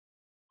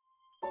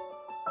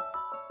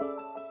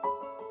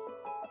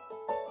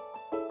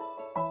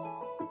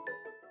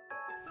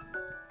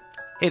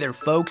Hey there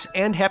folks,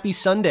 and happy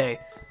Sunday!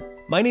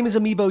 My name is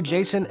Amiibo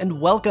Jason, and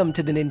welcome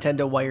to the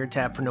Nintendo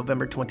Wiretap for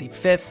November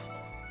 25th,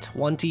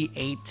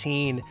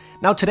 2018.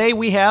 Now today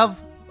we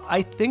have,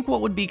 I think,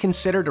 what would be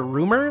considered a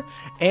rumor,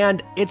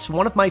 and it's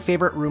one of my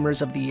favorite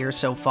rumors of the year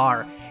so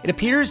far. It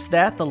appears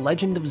that The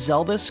Legend of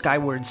Zelda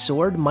Skyward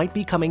Sword might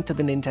be coming to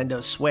the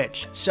Nintendo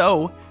Switch.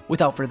 So,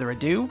 without further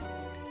ado,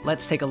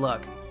 let's take a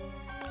look.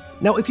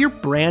 Now, if you're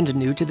brand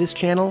new to this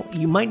channel,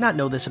 you might not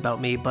know this about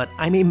me, but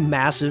I'm a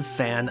massive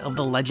fan of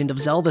the Legend of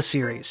Zelda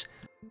series.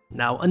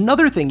 Now,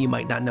 another thing you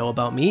might not know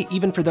about me,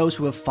 even for those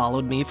who have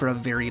followed me for a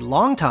very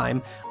long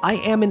time, I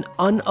am an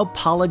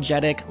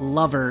unapologetic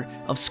lover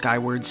of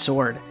Skyward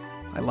Sword.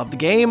 I love the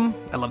game,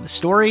 I love the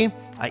story,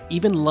 I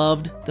even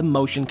loved the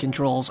motion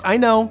controls. I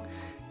know,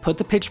 put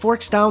the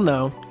pitchforks down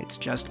though, it's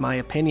just my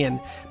opinion.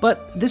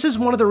 But this is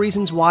one of the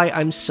reasons why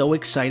I'm so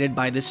excited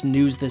by this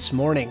news this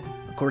morning.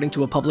 According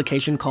to a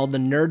publication called the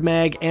Nerd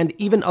Mag and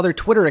even other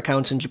Twitter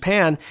accounts in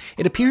Japan,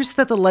 it appears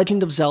that The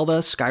Legend of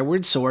Zelda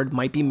Skyward Sword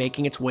might be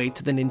making its way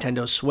to the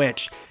Nintendo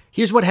Switch.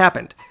 Here's what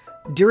happened.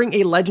 During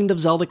a Legend of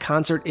Zelda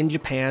concert in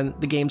Japan,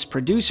 the game's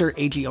producer,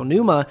 Eiji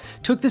Aonuma,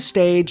 took the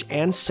stage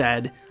and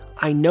said,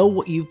 "I know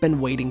what you've been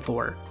waiting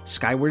for.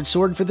 Skyward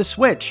Sword for the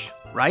Switch,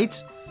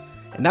 right?"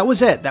 And that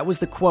was it, that was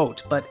the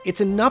quote, but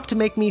it's enough to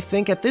make me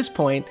think at this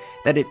point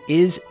that it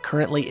is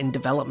currently in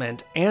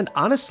development, and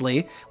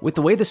honestly, with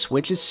the way the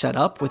Switch is set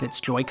up with its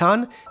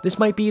Joy-Con, this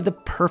might be the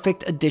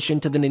perfect addition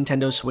to the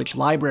Nintendo Switch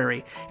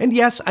library. And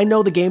yes, I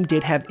know the game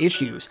did have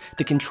issues,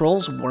 the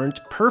controls weren't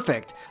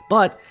perfect,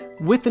 but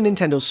with the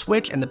Nintendo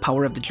Switch and the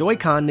power of the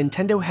Joy-Con,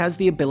 Nintendo has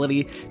the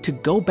ability to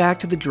go back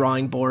to the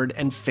drawing board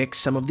and fix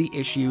some of the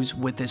issues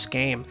with this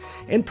game.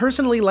 And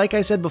personally, like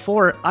I said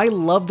before, I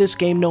love this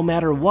game no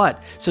matter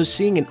what, so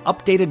seeing an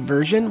updated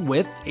version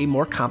with a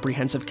more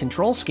comprehensive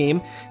control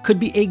scheme could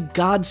be a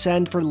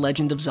godsend for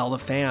Legend of Zelda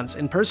fans,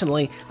 and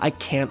personally, I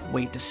can't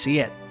wait to see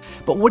it.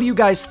 But what do you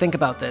guys think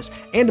about this?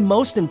 And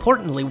most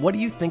importantly, what do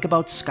you think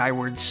about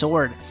Skyward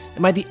Sword?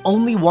 Am I the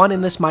only one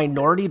in this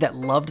minority that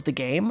loved the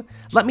game?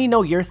 Let me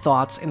know your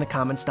thoughts in the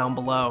comments down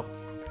below.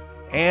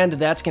 And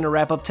that's going to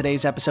wrap up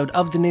today's episode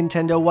of the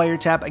Nintendo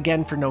Wiretap,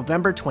 again for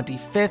November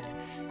 25th,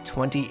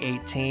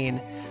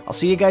 2018. I'll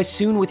see you guys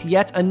soon with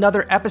yet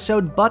another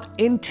episode, but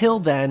until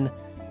then,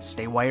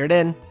 stay wired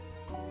in.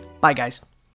 Bye guys.